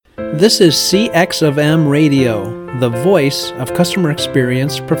This is CX of M Radio, the voice of customer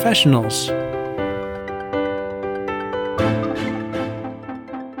experience professionals.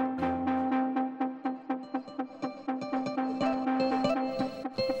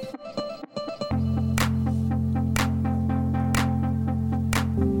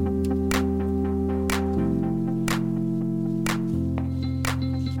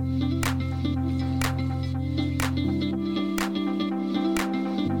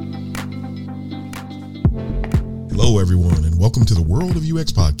 Hello, everyone, and welcome to the World of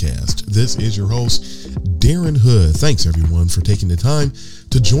UX podcast. This is your host, Darren Hood. Thanks, everyone, for taking the time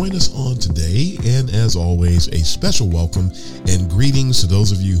to join us on today. And as always, a special welcome and greetings to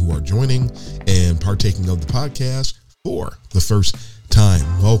those of you who are joining and partaking of the podcast for the first time.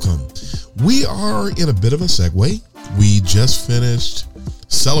 Welcome. We are in a bit of a segue. We just finished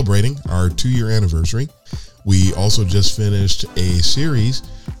celebrating our 2-year anniversary. We also just finished a series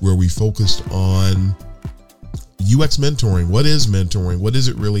where we focused on UX mentoring. What is mentoring? What is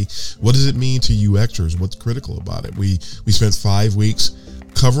it really? What does it mean to UXers? What's critical about it? We spent 5 weeks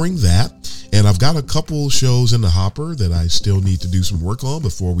covering that, and I've got a couple shows in the hopper that I still need to do some work on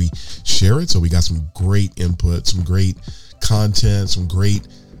before we share it. So we got some great input, some great content, some great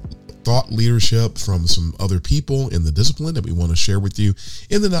thought leadership from some other people in the discipline that we want to share with you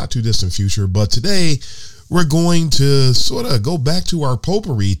in the not too distant future. But today we're going to sort of go back to our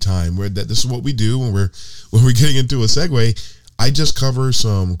potpourri time, where this is what we do when we're getting into a segue. I just cover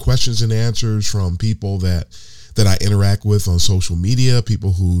some questions and answers from people that I interact with on social media,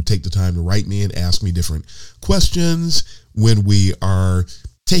 people who take the time to write me and ask me different questions when we are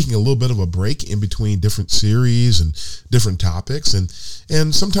taking a little bit of a break in between different series and different topics.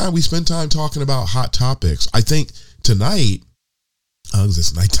 And sometimes we spend time talking about hot topics. I think tonight,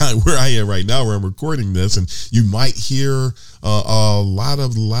 it's nighttime where I am right now, where I'm recording this, and you might hear a lot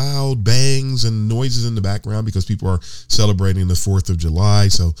of loud bangs and noises in the background because people are celebrating the 4th of July.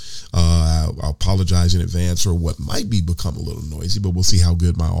 So I'll apologize in advance for what might become a little noisy, but we'll see how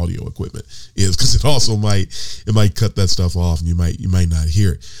good my audio equipment is, because it also might cut that stuff off, and you might not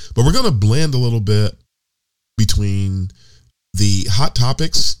hear it. But we're going to blend a little bit between the hot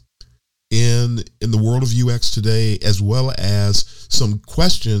topics in the world of UX today, as well as some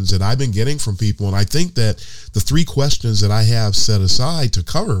questions that I've been getting from people. And I think that the 3 questions that I have set aside to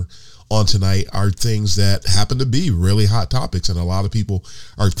cover on tonight are things that happen to be really hot topics, and a lot of people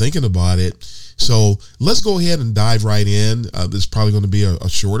are thinking about it. So let's go ahead and dive right in. This is probably going to be a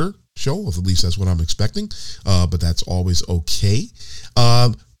shorter show, at least that's what I'm expecting, but that's always okay.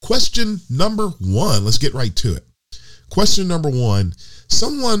 Question number 1, let's get right to it. Question number 1,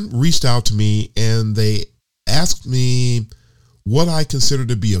 someone reached out to me and they asked me what I consider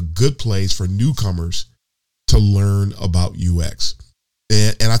to be a good place for newcomers to learn about UX.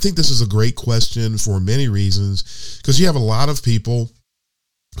 And I think this is a great question for many reasons, because you have a lot of people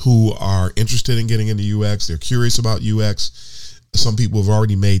who are interested in getting into UX. They're curious about UX. Some people have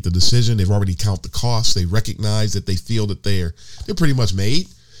already made the decision. They've already counted the costs. They recognize that they feel that they're pretty much made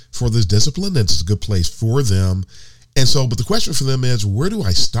for this discipline. That's a good place for them. And so, but the question for them is, where do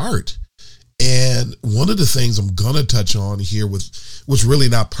I start? And one of the things I'm going to touch on here was really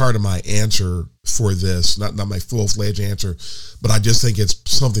not part of my answer for this, not my full-fledged answer, but I just think it's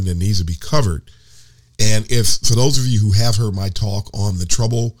something that needs to be covered. And if, for those of you who have heard my talk on the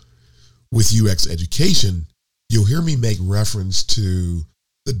trouble with UX education, you'll hear me make reference to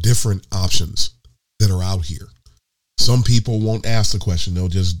the different options that are out here. Some people won't ask the question. They'll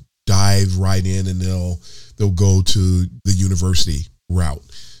just dive right in and they'll go to the university route.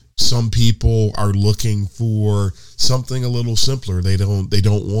 Some people are looking for something a little simpler. They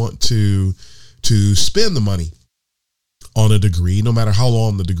don't want to spend the money on a degree, no matter how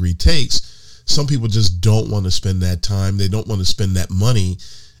long the degree takes. Some people just don't want to spend that time. They don't want to spend that money.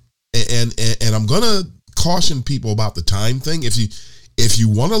 And I'm going to caution people about the time thing. If you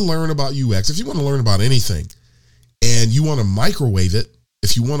want to learn about UX, if you want to learn about anything and you want to microwave it,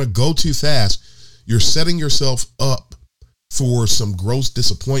 if you want to go too fast, you're setting yourself up for some gross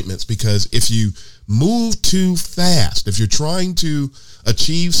disappointments, because if you move too fast, if you're trying to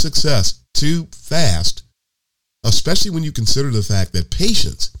achieve success too fast, especially when you consider the fact that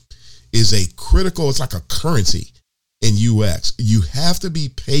patience is it's like a currency in UX. You have to be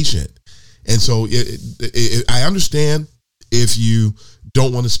patient. And so I understand if you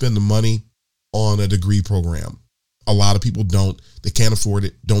don't want to spend the money on a degree program. A lot of people don't. They can't afford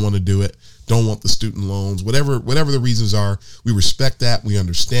it, don't want to do it, don't want the student loans, whatever the reasons are. We respect that. We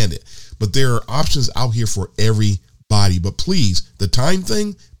understand it. But there are options out here for everybody. But please, the time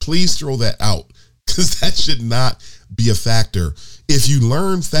thing, please throw that out, because that should not be a factor. if you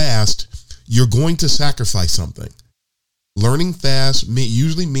learn fast, you're going to sacrifice something. Learning fast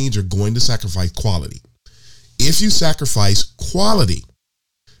usually means you're going to sacrifice quality. If you sacrifice quality,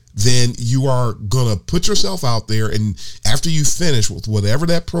 then you are going to put yourself out there, and after you finish with whatever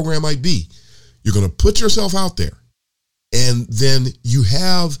that program might be, you're going to put yourself out there. And then you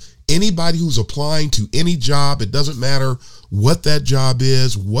have anybody who's applying to any job, it doesn't matter what that job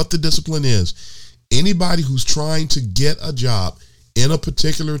is, what the discipline is, anybody who's trying to get a job in a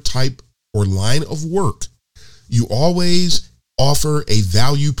particular type or line of work, you always offer a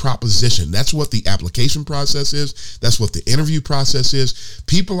value proposition. That's what the application process is. That's what the interview process is.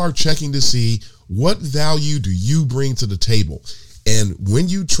 People are checking to see, what value do you bring to the table? And when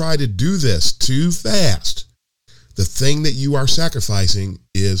you try to do this too fast, the thing that you are sacrificing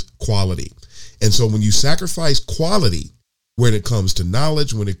is quality. And so when you sacrifice quality, when it comes to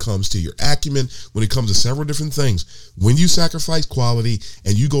knowledge, when it comes to your acumen, when it comes to several different things, when you sacrifice quality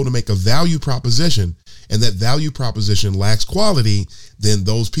and you go to make a value proposition, and that value proposition lacks quality, then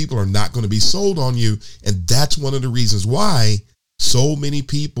those people are not going to be sold on you. And that's one of the reasons why so many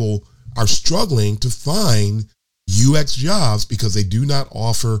people are struggling to find UX jobs, because they do not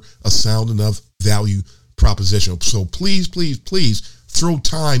offer a sound enough value proposition. So please, please, please throw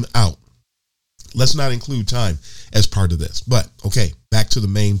time out. Let's not include time as part of this. But okay, back to the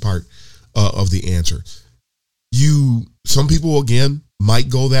main part of the answer. Some people, again, might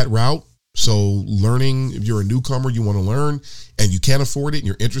go that route. So learning, if you're a newcomer, you want to learn and you can't afford it and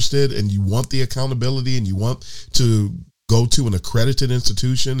you're interested and you want the accountability and you want to go to an accredited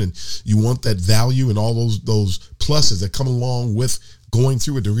institution and you want that value and all those pluses that come along with going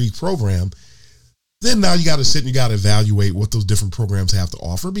through a degree program, then now you got to sit and you got to evaluate what those different programs have to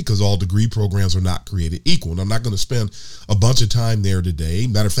offer, because all degree programs are not created equal. And I'm not going to spend a bunch of time there today.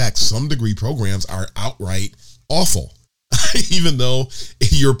 Matter of fact, some degree programs are outright awful. Even though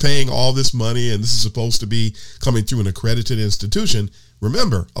you're paying all this money and this is supposed to be coming through an accredited institution,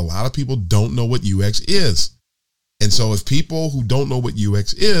 remember, a lot of people don't know what UX is. And so if people who don't know what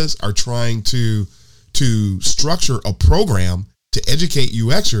UX is are trying to structure a program to educate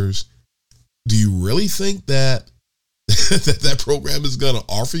UXers, do you really think that that program is going to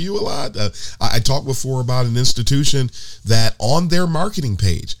offer you a lot? I talked before about an institution that on their marketing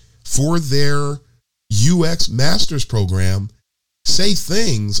page for their UX master's program say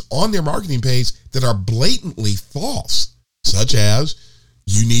things on their marketing page that are blatantly false, such as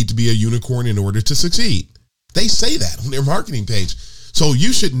you need to be a unicorn in order to succeed. They say that on their marketing page. So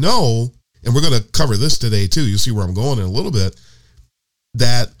you should know, and we're going to cover this today too, you'll see where I'm going in a little bit,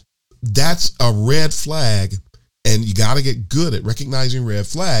 that's a red flag, and you got to get good at recognizing red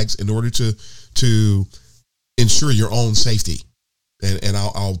flags in order to ensure your own safety. And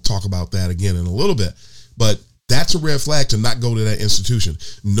I'll talk about that again in a little bit. But that's a red flag to not go to that institution.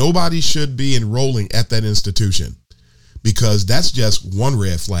 Nobody should be enrolling at that institution, because that's just one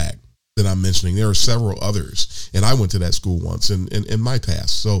red flag that I'm mentioning. There are several others, and I went to that school once in my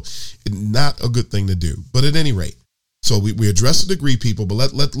past. So not a good thing to do. But at any rate, so we address the degree people,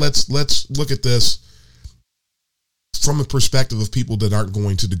 but let's look at this from a perspective of people that aren't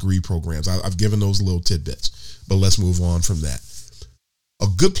going to degree programs. I've given those little tidbits, but let's move on from that. A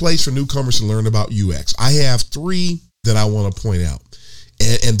good place for newcomers to learn about UX. I have 3 that I want to point out.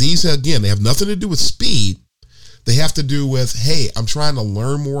 And these, again, they have nothing to do with speed. They have to do with, hey, I'm trying to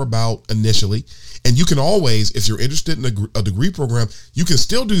learn more about initially. And you can always, if you're interested in a degree program, you can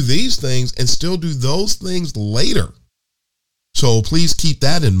still do these things and still do those things later. So please keep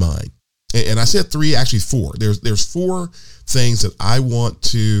that in mind. And I said 3, actually 4. There's 4 things that I want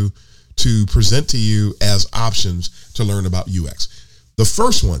to present to you as options to learn about UX. The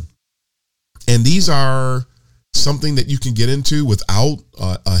first one, and these are something that you can get into without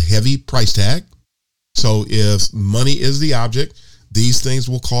a heavy price tag. So if money is the object, these things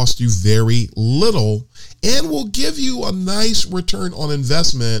will cost you very little and will give you a nice return on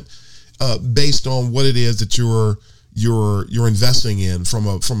investment based on what it is that you're investing in from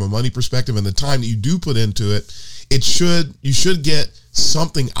a money perspective, and the time that you do put into it. You should get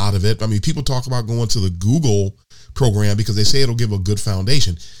something out of it. I mean, people talk about going to the Google program because they say it'll give a good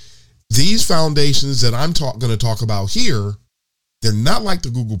foundation. These foundations that I'm going to talk about here, they're not like the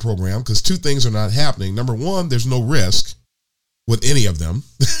Google program, because 2 things are not happening. Number one, there's no risk with any of them.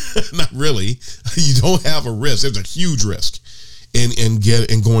 Not really. You don't have a risk. There's a huge risk in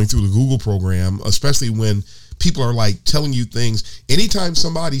going through the Google program, especially when people are like telling you things. Anytime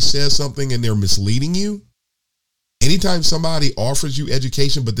somebody says something and they're misleading you, anytime somebody offers you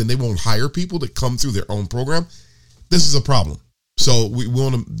education, but then they won't hire people that come through their own program, this is a problem. So we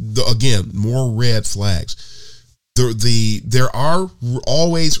want to, again, more red flags. there are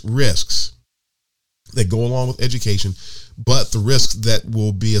always risks that go along with education, but the risks that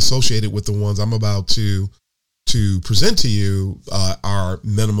will be associated with the ones I'm about to present to you are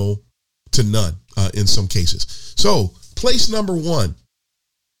minimal to none in some cases. So place number one,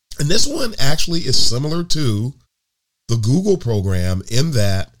 and this one actually is similar to the Google program in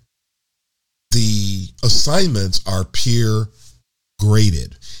that the assignments are peer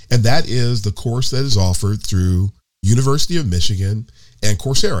graded, and that is the course that is offered through University of Michigan and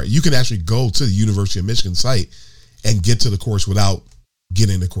Coursera. You can actually go to the University of Michigan site and get to the course without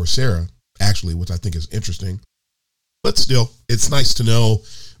getting to Coursera, actually, which I think is interesting. But still, it's nice to know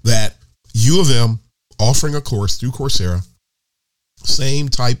that U of M offering a course through Coursera, same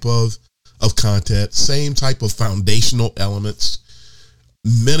type of content, same type of foundational elements,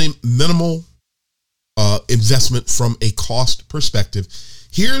 minimal investment from a cost perspective.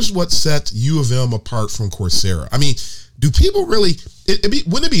 Here's what sets U of M apart from Coursera. I mean, do people really,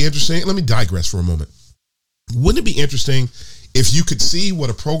 wouldn't it be interesting? Let me digress for a moment. Wouldn't it be interesting if you could see what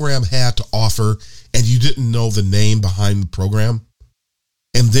a program had to offer and you didn't know the name behind the program,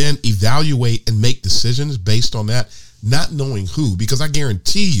 and then evaluate and make decisions based on that, not knowing who? Because I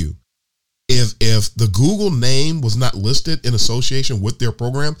guarantee you, if the Google name was not listed in association with their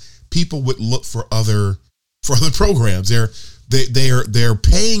program, people would look for other programs. They're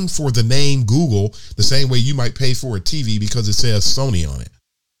paying for the name Google the same way you might pay for a TV because it says Sony on it,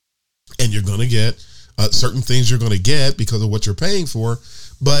 and you're going to get certain things you're going to get because of what you're paying for,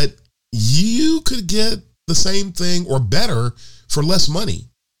 but you could get the same thing or better for less money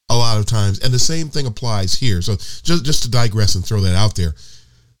a lot of times, and the same thing applies here. So just to digress and throw that out there,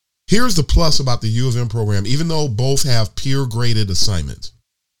 here's the plus about the U of M program. Even though both have peer graded assignments,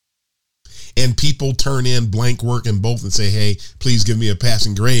 and people turn in blank work in both and say, hey, please give me a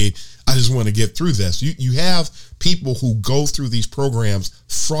passing grade, I just want to get through this. You have people who go through these programs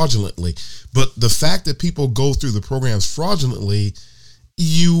fraudulently. But the fact that people go through the programs fraudulently,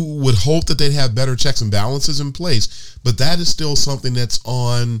 you would hope that they'd have better checks and balances in place. But that is still something that's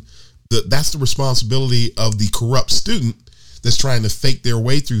the responsibility of the corrupt student that's trying to fake their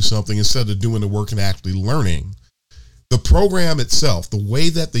way through something instead of doing the work and actually learning. The program itself, the way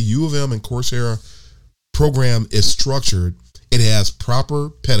that the U of M and Coursera program is structured, it has proper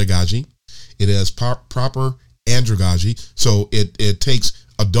pedagogy. It has proper andragogy. So it takes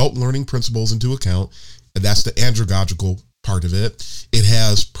adult learning principles into account, and that's the andragogical part of it. It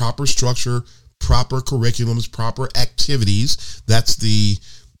has proper structure, proper curriculums, proper activities. That's the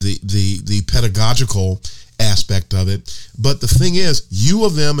pedagogical aspect of it. But the thing is, U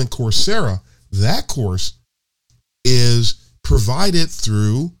of M and Coursera, that course is provided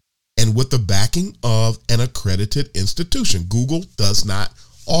through and with the backing of an accredited institution. Google does not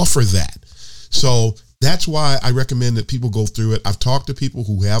offer that. So that's why I recommend that people go through it. I've talked to people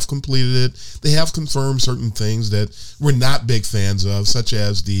who have completed it. They have confirmed certain things that we're not big fans of, such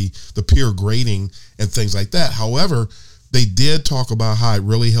as the peer grading and things like that. However, they did talk about how it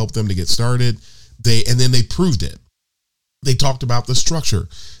really helped them to get started. And then they proved it. They talked about the structure.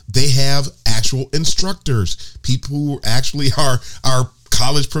 They have actual instructors, people who actually are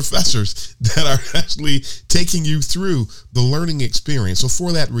college professors that are actually taking you through the learning experience. So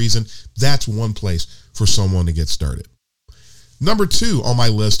for that reason, that's one place for someone to get started. Number 2 on my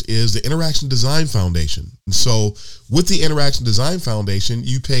list is the Interaction Design Foundation. And so with the Interaction Design Foundation,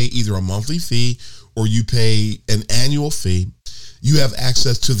 you pay either a monthly fee or you pay an annual fee. You have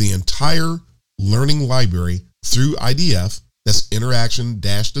access to the entire learning library through IDF. That's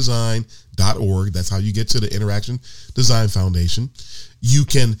interaction-design.org. That's how you get to the Interaction Design Foundation. You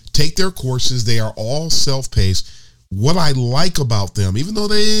can take their courses. They are all self-paced. What I like about them, even though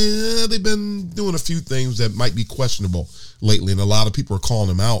they've been doing a few things that might be questionable lately, and a lot of people are calling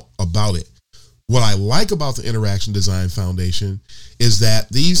them out about it. What I like about the Interaction Design Foundation is that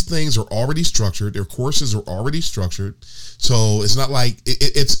these things are already structured. Their courses are already structured. So it's not like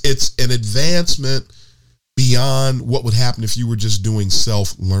it's an advancement beyond what would happen if you were just doing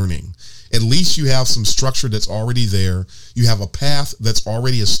self-learning. At least you have some structure that's already there. You have a path that's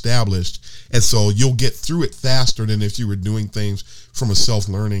already established. And so you'll get through it faster than if you were doing things from a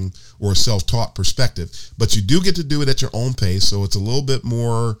self-learning or a self-taught perspective. But you do get to do it at your own pace. So it's a little bit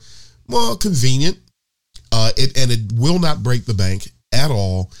more convenient. It will not break the bank at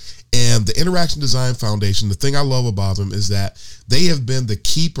all. And the Interaction Design Foundation, the thing I love about them is that they have been the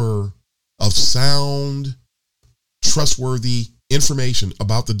keeper of sound, trustworthy information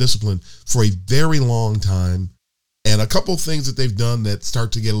about the discipline for a very long time. And a couple of things that they've done that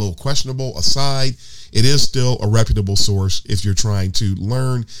start to get a little questionable aside, it is still a reputable source if you're trying to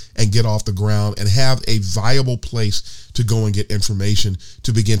learn and get off the ground and have a viable place to go and get information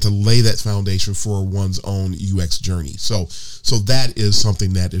to begin to lay that foundation for one's own UX journey. So that is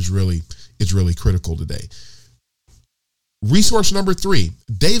something that is really critical today. Resource number 3,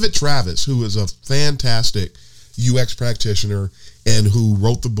 David Travis, who is a fantastic UX practitioner and who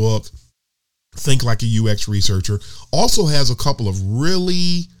wrote the book Think Like a UX Researcher, also has a couple of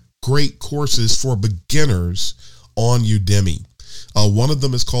really great courses for beginners on Udemy. One of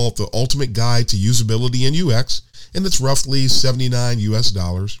them is called The Ultimate Guide to Usability in UX, and it's roughly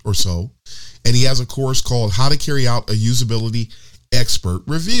 $79 or so. And he has a course called How to Carry Out a Usability Expert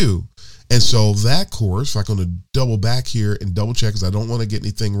Review. And so that course, if I'm going to double back here and double check because I don't want to get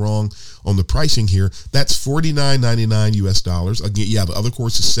anything wrong on the pricing here, that's $49.99. Again, yeah, the other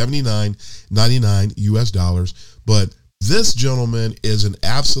course is $79.99. But this gentleman is an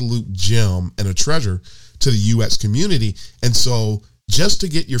absolute gem and a treasure to the UX community. And so just to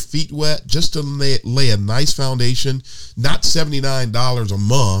get your feet wet, just to lay a nice foundation, not $79 a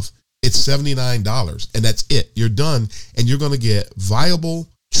month, it's $79 and that's it. You're done and you're going to get viable,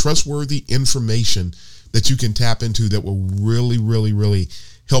 trustworthy information that you can tap into that will really, really, really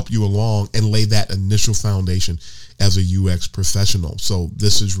help you along and lay that initial foundation as a UX professional. So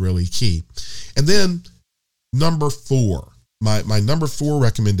this is really key. And then number 4, my number 4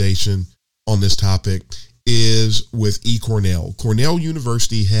 recommendation on this topic is with eCornell. Cornell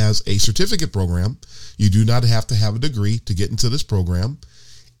University has a certificate program. You do not have to have a degree to get into this program.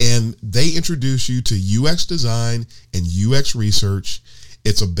 And they introduce you to UX design and UX research.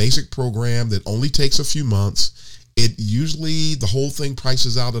 It's a basic program that only takes a few months. It usually, the whole thing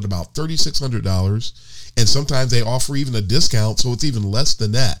prices out at about $3,600. And sometimes they offer even a discount, so it's even less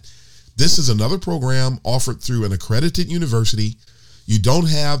than that. This is another program offered through an accredited university. You don't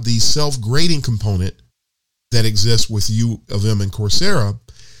have the self-grading component that exists with U of M and Coursera.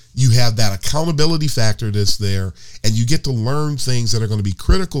 You have that accountability factor that's there, and you get to learn things that are going to be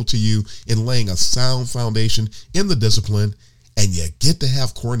critical to you in laying a sound foundation in the discipline. And you get to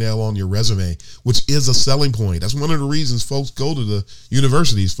have Cornell on your resume, which is a selling point. That's one of the reasons folks go to the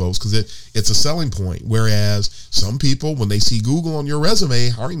universities, folks, because it's a selling point. Whereas some people, when they see Google on your resume,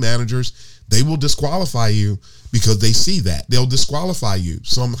 hiring managers, they will disqualify you because they see that. They'll disqualify you.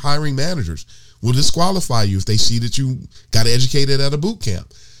 Some hiring managers will disqualify you if they see that you got educated at a boot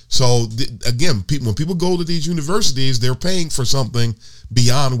camp. So again, when people go to these universities, they're paying for something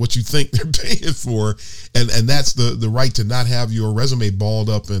beyond what you think they're paying for, and that's the right to not have your resume balled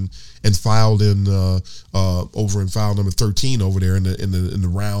up and filed in over in file number 13 over there in the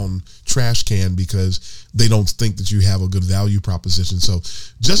round trash can because they don't think that you have a good value proposition. So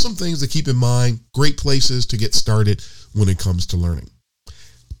just some things to keep in mind. Great places to get started when it comes to learning.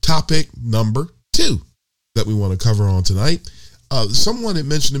 Topic number 2 that we want to cover on tonight. Someone had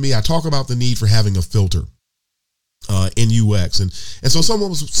mentioned to me, I talk about the need for having a filter in UX. And so someone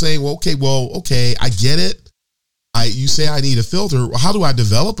was saying, well, okay, I get it. You say I need a filter. How do I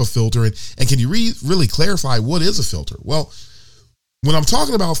develop a filter? And can you really clarify what is a filter? Well, when I'm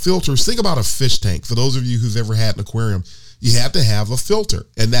talking about filters, think about a fish tank. For those of you who've ever had an aquarium, you have to have a filter,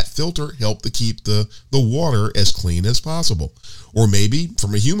 and that filter helped to keep the water as clean as possible. Or maybe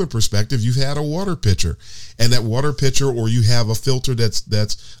from a human perspective, you've had a water pitcher, and that water pitcher, or you have a filter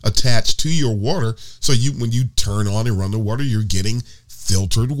that's attached to your water. So when you turn on and run the water, you're getting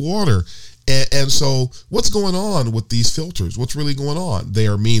filtered water. And so what's going on with these filters? What's really going on? They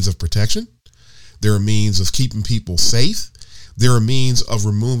are means of protection. They're a means of keeping people safe. They're a means of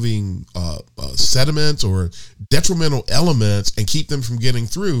removing sediments or detrimental elements and keep them from getting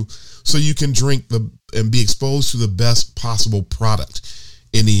through so you can drink and be exposed to the best possible product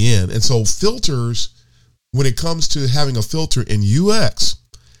in the end. And so filters, when it comes to having a filter in UX,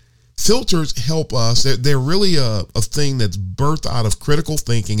 filters help us. They're really a thing that's birthed out of critical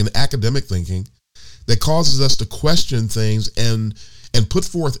thinking and academic thinking that causes us to question things and put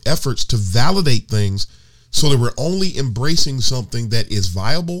forth efforts to validate things so that we're only embracing something that is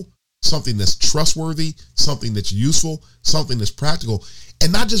viable, something that's trustworthy, something that's useful, something that's practical,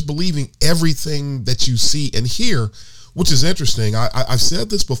 and not just believing everything that you see and hear, which is interesting. I've said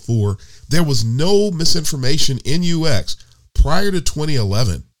this before. There was no misinformation in UX prior to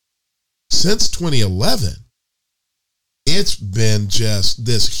 2011. Since 2011, it's been just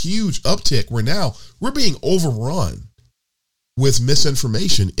this huge uptick where now we're being overrun with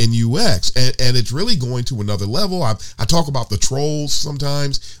misinformation in UX, and it's really going to another level. I talk about the trolls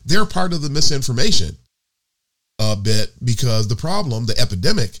sometimes. They're part of the misinformation bit because the problem, the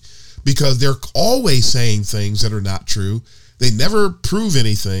epidemic, because they're always saying things that are not true. They never prove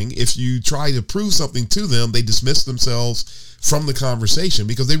anything. If you try to prove something to them, they dismiss themselves from the conversation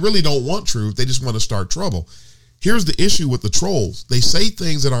because they really don't want truth. They just want to start trouble. Here's the issue with the trolls. They say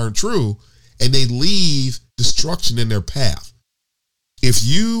things that aren't true and they leave destruction in their path. If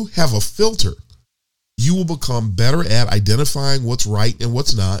you have a filter, you will become better at identifying what's right and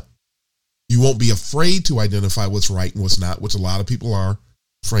what's not. You won't be afraid to identify what's right and what's not, which a lot of people are,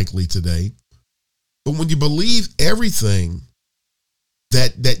 frankly, today. But when you believe everything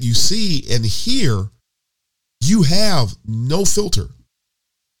that you see and hear, you have no filter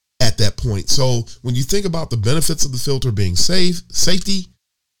at that point. So when you think about the benefits of the filter being safety,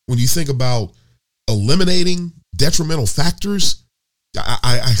 when you think about eliminating detrimental factors,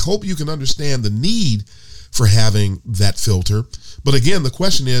 I hope you can understand the need for having that filter. But again, the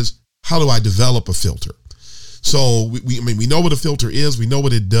question is, how do I develop a filter? So we know what a filter is, we know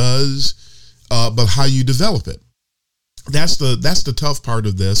what it does, but how you develop it. That's the tough part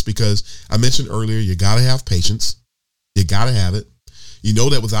of this, because I mentioned earlier, you got to have patience. You got to have it. You know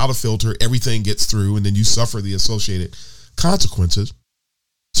that without a filter, everything gets through and then you suffer the associated consequences.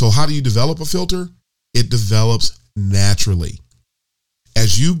 So how do you develop a filter? It develops naturally.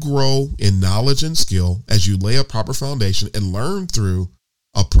 As you grow in knowledge and skill, as you lay a proper foundation and learn through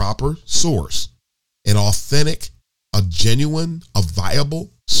a proper source, an authentic, a genuine, a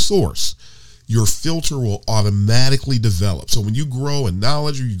viable source, your filter will automatically develop. So when you grow in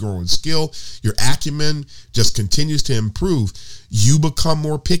knowledge or you grow in skill, your acumen just continues to improve. You become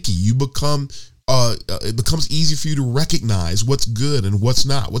more picky. You become it becomes easy for you to recognize what's good and what's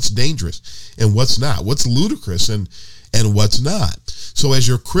not, what's dangerous and what's not, what's ludicrous and what's not. So as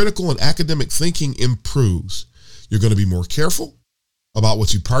your critical and academic thinking improves, you're going to be more careful about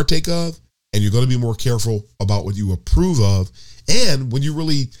what you partake of, and you're going to be more careful about what you approve of. And when you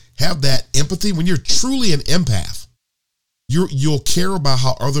really have that empathy, when you're truly an empath, you'll care about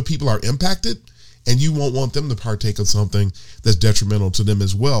how other people are impacted, and you won't want them to partake of something that's detrimental to them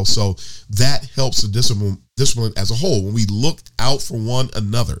as well. So that helps the discipline as a whole. When we look out for one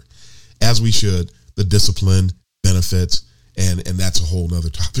another, as we should, the discipline benefits, and that's a whole nother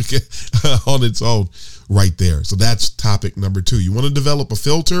topic on its own right there. So that's topic number 2. You want to develop a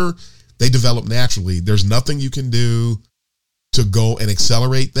filter, they develop naturally. There's nothing you can do to go and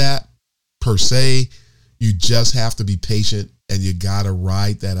accelerate that per se. You just have to be patient and you got to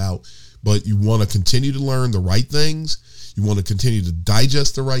ride that out. But you want to continue to learn the right things. You want to continue to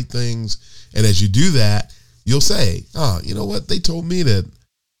digest the right things. And as you do that, you'll say, you know what? They told me that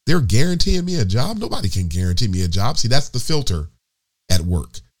they're guaranteeing me a job. Nobody can guarantee me a job. See, that's the filter at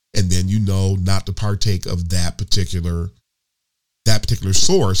work. And then you know not to partake of that particular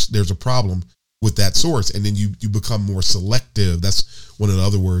source. There's a problem with that source. And then you become more selective. That's one of the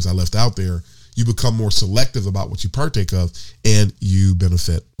other words I left out there. You become more selective about what you partake of, and you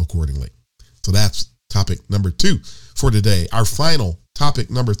benefit accordingly. So that's topic number 2 for today. Our final topic,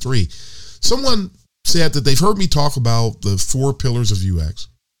 number 3. Someone said that they've heard me talk about the 4 pillars of UX,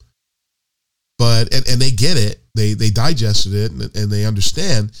 but they get it. They digested it and they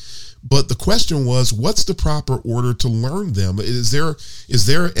understand. But the question was, what's the proper order to learn them? Is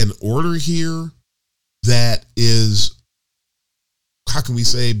there an order here that is, how can we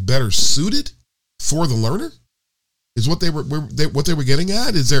say, better suited for the learner? Is what they were getting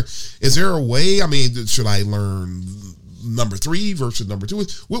at? Is there a way? I mean, should I learn number 3 versus number 2?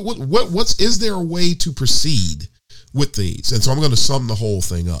 Is there a way to proceed with these? And so I'm going to sum the whole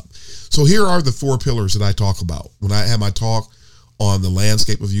thing up. So here are the 4 pillars that I talk about when I have my talk on the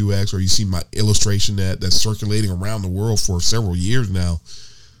landscape of UX, or you see my illustration that's circulating around the world for several years now.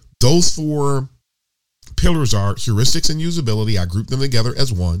 Those 4 pillars are heuristics and usability. I group them together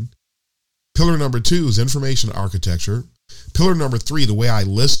as one. Pillar number 2 is information architecture. Pillar number 3, the way I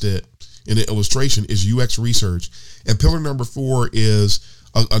list it in the illustration, is UX research. And pillar number 4 is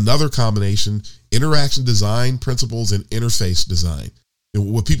another combination, interaction design principles and interface design.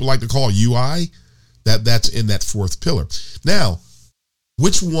 And what people like to call UI, that's in that 4th pillar. Now,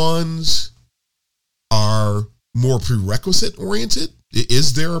 which ones are more prerequisite oriented?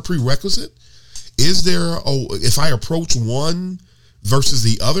 Is there a prerequisite? Is there, if I approach one versus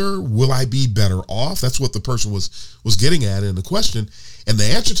the other, will I be better off? That's what the person was getting at in the question. And the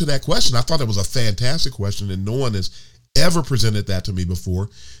answer to that question, I thought it was a fantastic question, and no one has ever presented that to me before.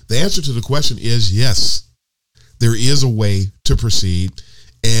 The answer to the question is yes, there is a way to proceed.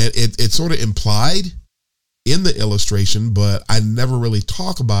 And it's sort of implied in the illustration, but I never really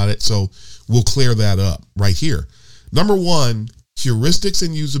talk about it. So we'll clear that up right here. Number 1, heuristics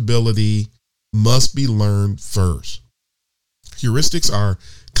and usability must be learned first. Heuristics are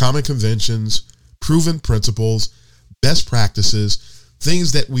common conventions, proven principles, best practices,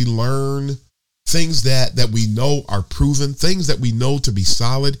 things that we learn, things that we know are proven, things that we know to be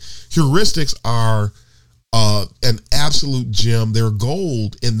solid. Heuristics are an absolute gem. They're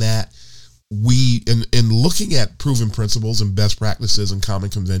gold in that in looking at proven principles and best practices and common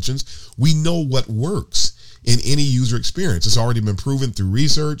conventions, we know what works in any user experience. It's already been proven through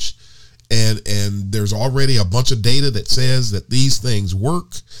research, and there's already a bunch of data that says that these things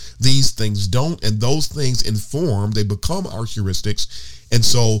work, these things don't, and those things they become our heuristics. And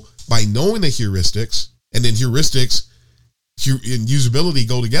so by knowing the heuristics, and then heuristics and usability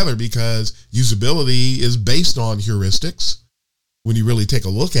go together because usability is based on heuristics. When you really take a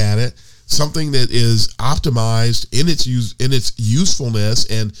look at it, something that is optimized in its usefulness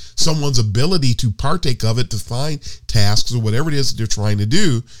and someone's ability to partake of it to find tasks or whatever it is that they're trying to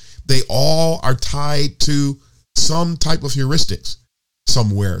do, they all are tied to some type of heuristics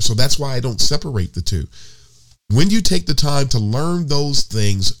somewhere. So that's why I don't separate the two. When you take the time to learn those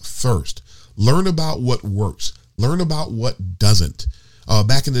things first, learn about what works, learn about what doesn't.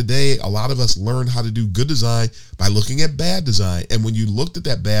 Back in the day, a lot of us learned how to do good design by looking at bad design. And when you looked at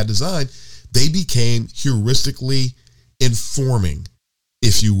that bad design, they became heuristically informing,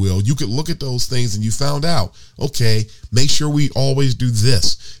 if you will. You could look at those things and you found out, okay, make sure we always do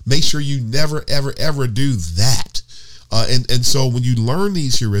this. Make sure you never, ever, ever do that. And so when you learn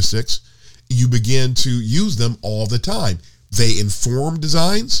these heuristics, you begin to use them all the time. They inform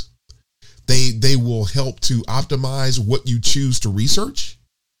designs. They will help to optimize what you choose to research,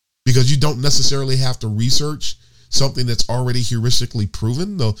 because you don't necessarily have to research something that's already heuristically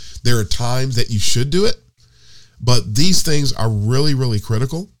proven, though there are times that you should do it. But these things are really, really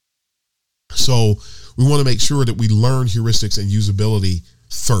critical. So we want to make sure that we learn heuristics and usability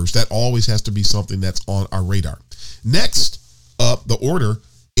first. That always has to be something that's on our radar. Next up the order,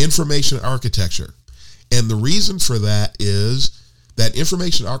 information architecture. And the reason for that is that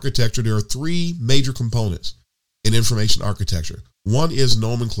information architecture, there are three major components in information architecture. One is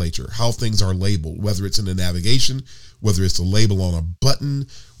nomenclature, how things are labeled, whether it's in the navigation, whether it's the label on a button,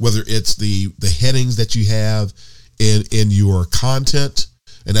 whether it's the headings that you have in your content.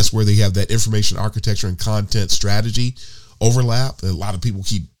 And that's where they have that information architecture and content strategy overlap. And a lot of people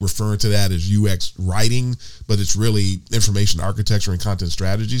keep referring to that as UX writing, but it's really information architecture and content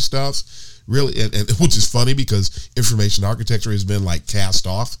strategy stuff. Really, and which is funny because information architecture has been like cast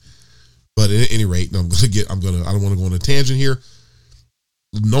off. But at any rate, I don't want to go on a tangent here.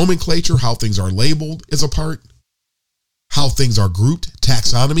 Nomenclature, how things are labeled, is a part. How things are grouped,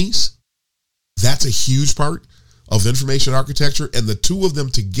 taxonomies, that's a huge part of information architecture. And the two of them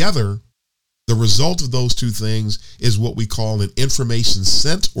together, the result of those two things is what we call an information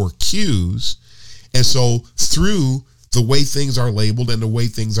scent or cues. And so through the way things are labeled and the way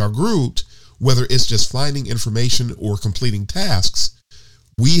things are grouped, whether it's just finding information or completing tasks,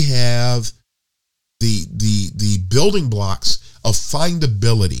 we have the building blocks of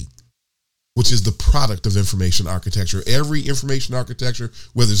findability, which is the product of information architecture. Every information architecture,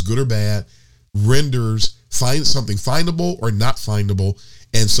 whether it's good or bad, renders find something findable or not findable.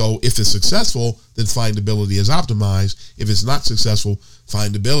 And so if it's successful, then findability is optimized. If it's not successful,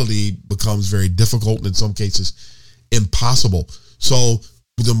 findability becomes very difficult and in some cases impossible. So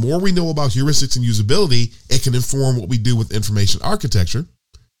the more we know about heuristics and usability, it can inform what we do with information architecture.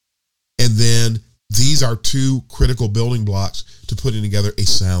 And then these are two critical building blocks to putting together a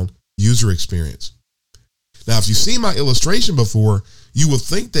sound user experience. Now, if you've seen my illustration before, you will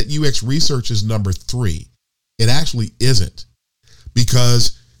think that UX research is number 3. It actually isn't.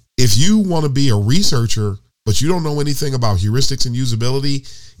 Because if you want to be a researcher, but you don't know anything about heuristics and usability,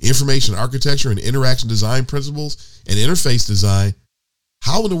 information architecture and interaction design principles and interface design,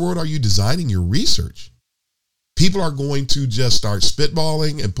 how in the world are you designing your research? People are going to just start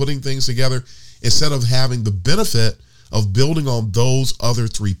spitballing and putting things together instead of having the benefit of building on those other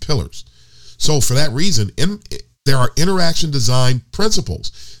 3 pillars. So for that reason, there are interaction design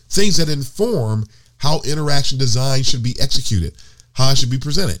principles, things that inform how interaction design should be executed, how it should be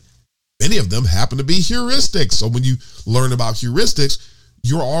presented. Many of them happen to be heuristics. So when you learn about heuristics,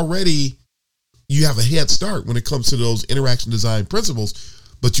 you have a head start when it comes to those interaction design principles,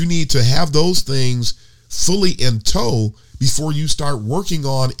 but you need to have those things fully in tow before you start working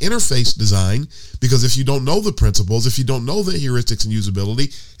on interface design. Because if you don't know the principles, if you don't know the heuristics and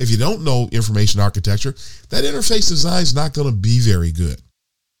usability, if you don't know information architecture, that interface design is not going to be very good.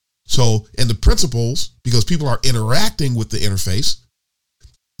 So, and the principles, because people are interacting with the interface,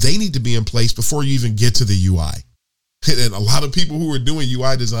 they need to be in place before you even get to the UI. And a lot of people who are doing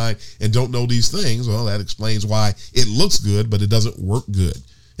UI design and don't know these things, well, that explains why it looks good, but it doesn't work good.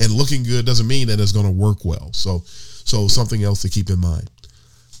 And looking good doesn't mean that it's going to work well. So something else to keep in mind.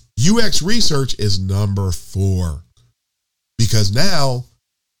 UX research is number 4. Because now,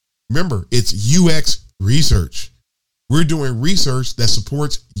 remember, it's UX research. We're doing research that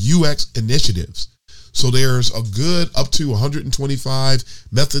supports UX initiatives. So there's a good up to 125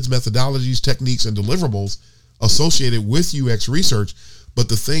 methods, methodologies, techniques, and deliverables associated with UX research. But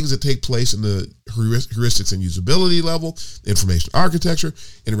the things that take place in the heuristics and usability level, information architecture,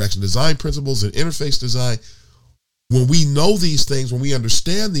 interaction design principles, and interface design, when we know these things, when we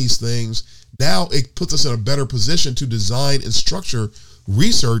understand these things, now it puts us in a better position to design and structure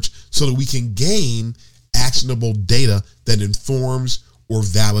research so that we can gain actionable data that informs or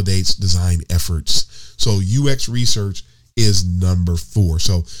validates design efforts. So UX research is number 4.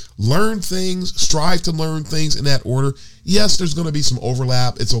 So learn things, strive to learn things in that order. Yes, there's going to be some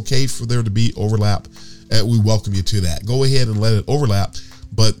overlap. It's okay for there to be overlap. We welcome you to that. Go ahead and let it overlap,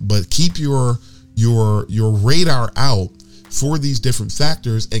 but keep your radar out for these different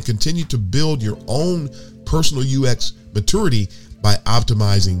factors and continue to build your own personal UX maturity by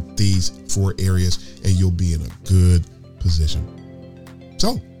optimizing these 4 areas, and you'll be in a good position.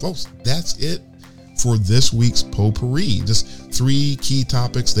 So, folks, that's it for this week's Potpourri. Just 3 key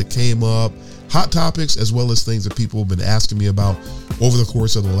topics that came up, hot topics, as well as things that people have been asking me about over the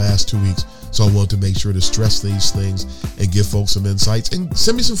course of the last 2 weeks. So I want to make sure to stress these things and give folks some insights and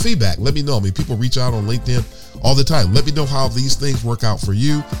send me some feedback. Let me know. I mean, people reach out on LinkedIn all the time. Let me know how these things work out for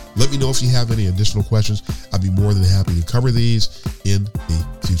you. Let me know if you have any additional questions. I'd be more than happy to cover these in the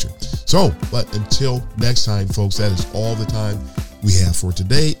future. So, but until next time, folks, that is all the time we have for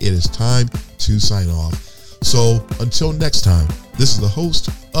today. It is time to sign off. So until next time, this is the host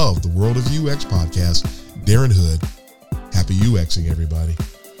of the World of UX podcast, Darren Hood. Happy UXing, everybody.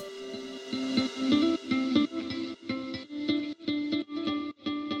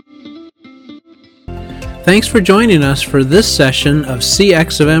 Thanks for joining us for this session of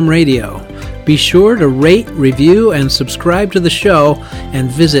CX of M Radio. Be sure to rate, review, and subscribe to the show, and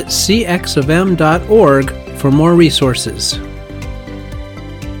visit cxofm.org for more resources.